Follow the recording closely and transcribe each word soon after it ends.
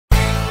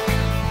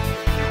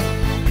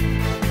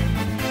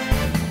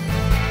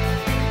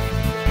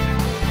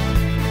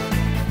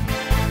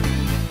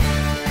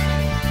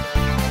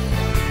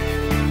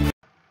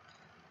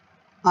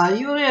Are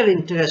you really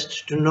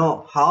interested to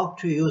know how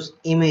to use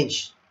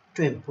image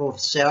to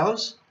improve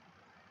sales?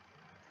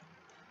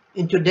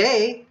 In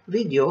today's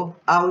video,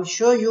 I will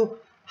show you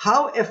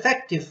how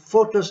effective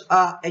photos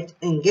are at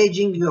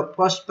engaging your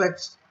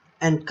prospects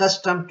and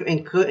customers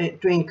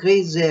to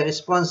increase their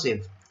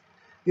responsive.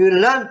 You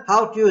will learn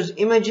how to use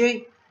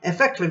imagery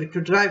effectively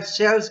to drive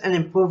sales and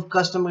improve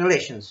customer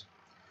relations.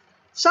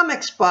 Some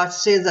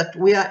experts say that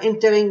we are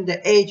entering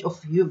the age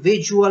of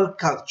visual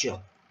culture.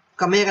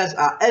 Cameras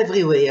are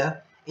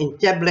everywhere in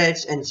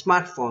tablets and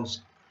smartphones.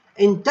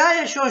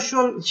 Entire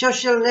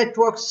social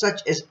networks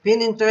such as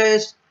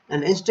Pinterest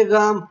and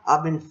Instagram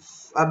have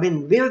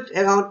been built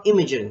around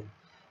imagery.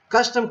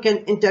 Customers can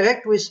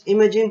interact with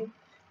imaging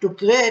to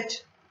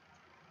create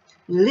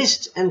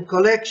lists and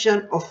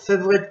collection of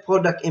favorite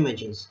product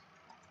images.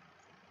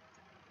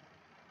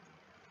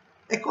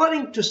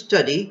 According to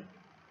study,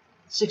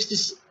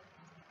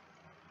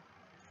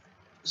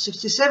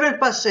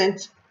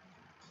 67%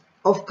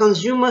 of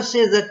consumers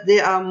say that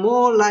they are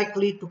more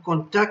likely to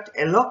contact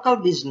a local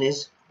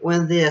business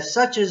when their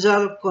search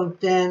result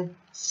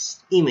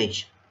contains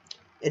image.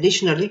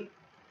 Additionally,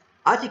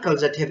 articles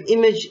that have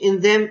image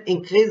in them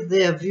increase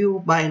their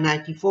view by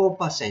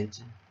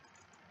 94%.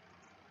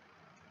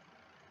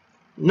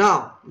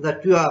 Now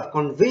that you are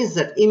convinced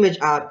that images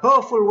are a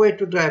powerful way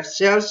to drive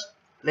sales,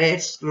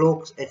 let's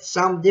look at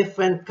some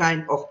different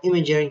kinds of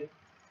imagery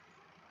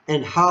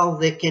and how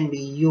they can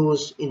be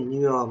used in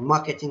your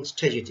marketing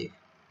strategy.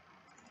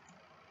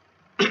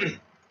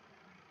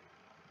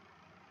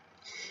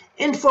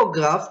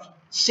 Infographics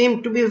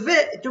seem to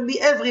be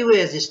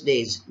everywhere these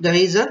days. The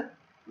reason?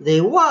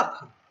 They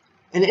work.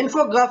 An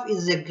infographic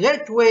is a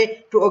great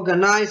way to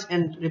organize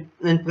and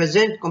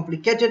present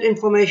complicated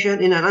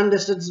information in an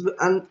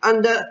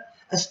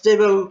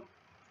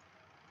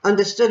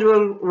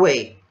understandable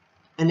way.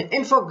 An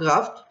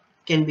infographic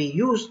can be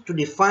used to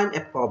define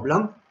a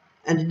problem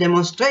and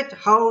demonstrate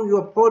how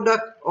your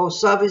product or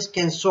service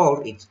can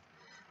solve it.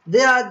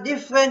 There are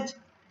different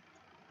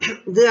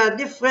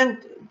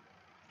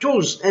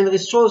tools and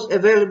resources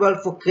available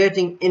for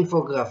creating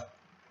infographics.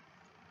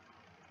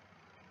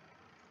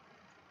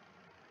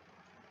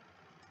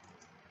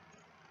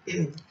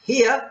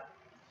 Here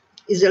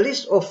is a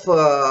list of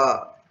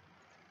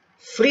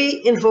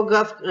free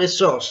infographic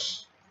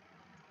resources.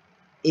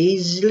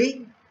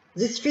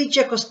 This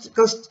feature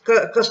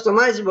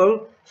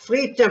customizable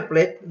free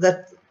template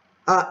that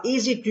are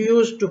easy to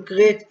use to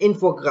create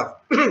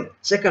infographic.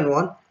 Second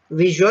one,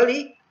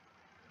 visually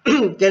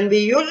can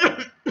be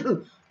used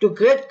to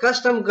create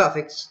custom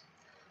graphics.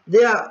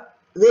 There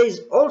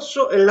is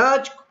also a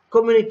large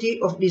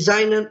community of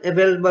designers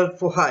available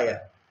for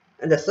hire.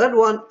 And the third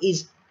one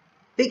is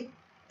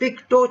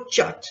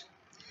PictoChart.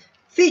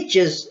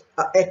 Features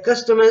a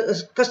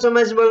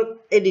customizable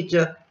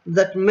editor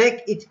that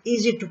make it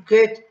easy to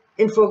create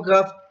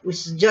infographics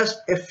with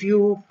just a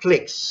few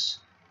clicks.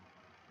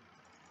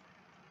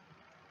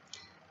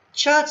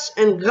 Charts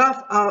and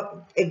graphs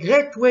are a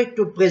great way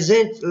to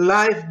present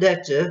live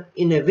data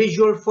in a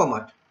visual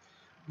format.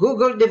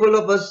 Google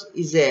Developers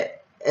is a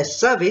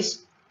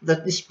service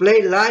that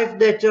displays live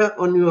data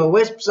on your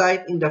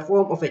website in the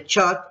form of a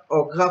chart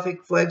or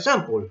graphic, for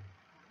example.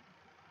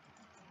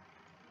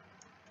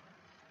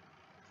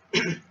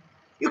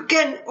 You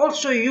can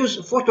also use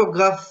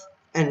photographs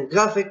and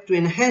graphics to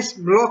enhance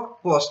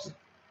blog posts,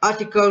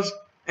 articles,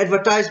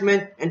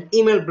 advertisements, and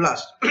email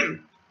blasts.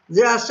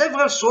 There are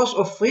several sources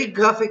of free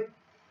graphic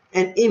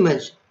and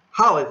image.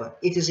 However,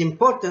 it is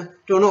important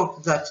to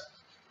note that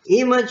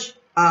images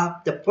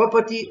are the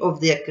property of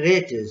their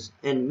creators,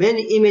 and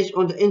many images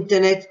on the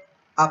internet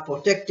are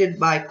protected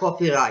by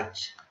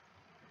copyright.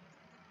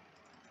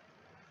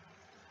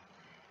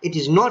 It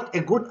is not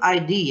a good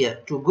idea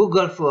to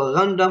Google for a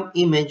random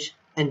image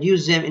and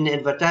use them in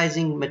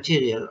advertising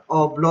material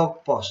or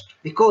blog posts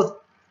because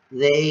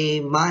they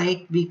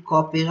might be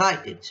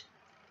copyrighted.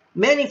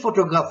 Many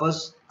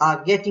photographers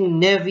are getting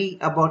nervy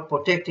about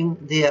protecting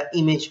their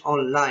image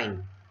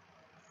online.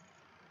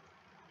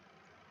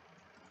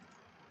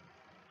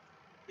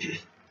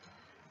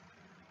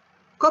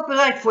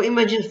 Copyright for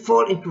images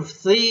fall into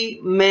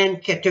three main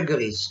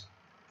categories.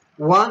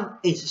 One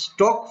is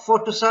stock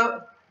photo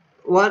service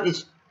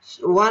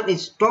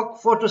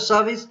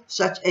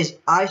such as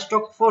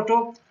iStock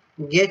Photo,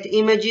 Get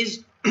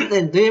Images,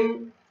 and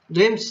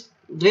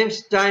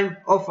Dreamtime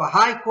offer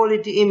high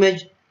quality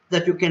image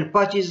that you can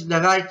purchase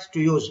the rights to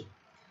use.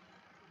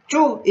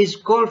 Two is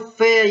called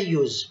fair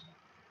use.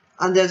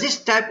 Under this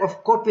type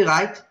of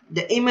copyright,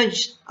 the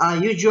images are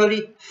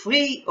usually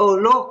free or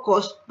low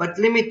cost but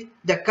limit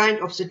the kind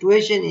of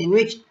situation in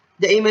which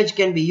the image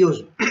can be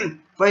used.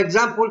 For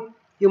example,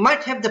 you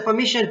might have the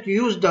permission to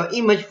use the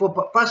image for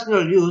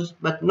personal use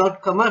but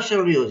not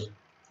commercial use.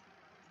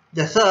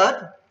 The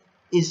third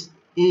is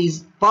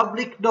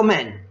public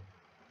domain.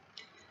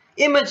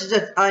 Images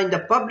that are in the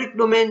public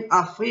domain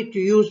are free to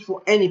use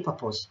for any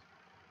purpose.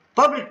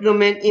 Public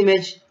domain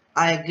images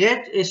are a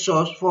great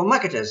resource for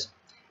marketers.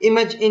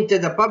 Images enter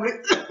the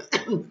public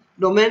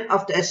domain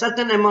after a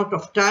certain amount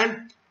of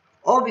time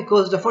or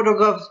because the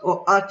photographers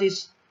or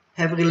artists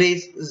have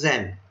released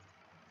them.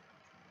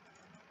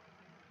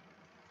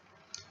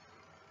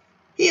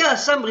 Here are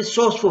some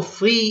resources for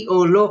free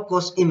or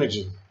low-cost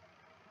imaging.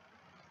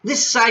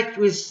 This site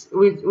will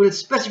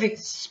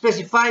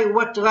specify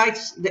what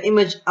rights the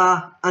image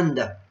are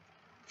under.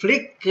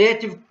 Flick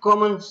Creative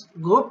Commons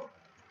Group,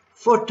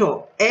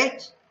 Photo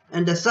 8,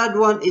 and the third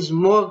one is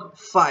Morgue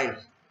File.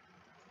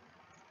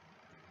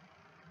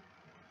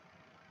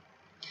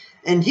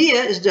 And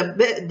here is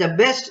the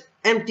best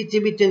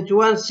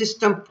MTTB21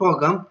 system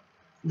program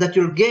that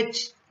you'll get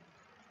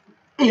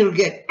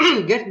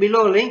get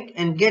below link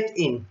and get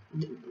in.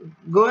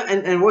 Go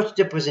and watch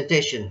the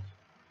presentation.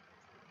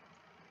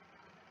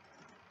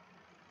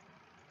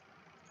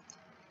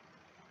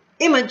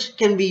 Image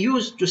can be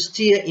used to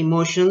steer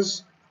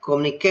emotions,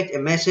 communicate a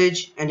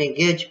message, and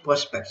engage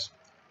prospects.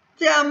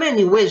 There are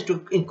many ways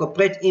to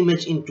incorporate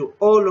image into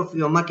all of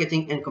your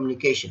marketing and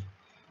communication.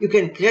 You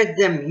can create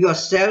them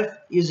yourself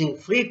using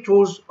free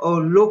tools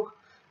or look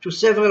to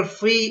several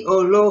free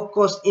or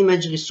low-cost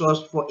image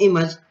resources for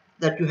images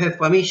that you have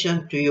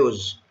permission to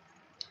use.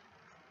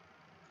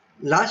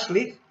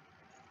 Lastly,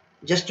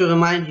 just to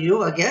remind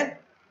you again,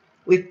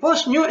 we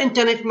post new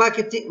internet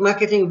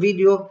marketing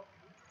video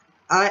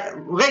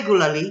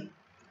regularly.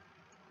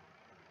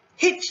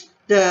 Hit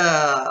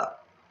the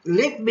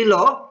link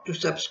below to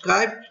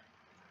subscribe,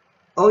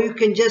 or you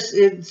can just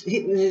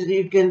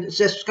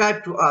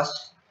subscribe to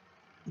us.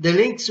 The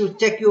links will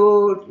take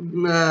you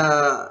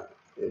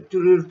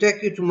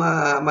to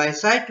my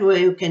site where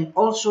you can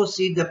also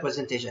see the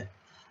presentation.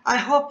 I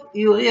hope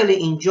you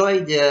really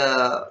enjoyed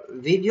the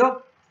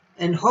video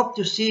and hope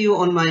to see you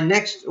on my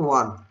next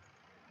one.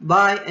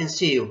 Bye and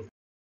see you.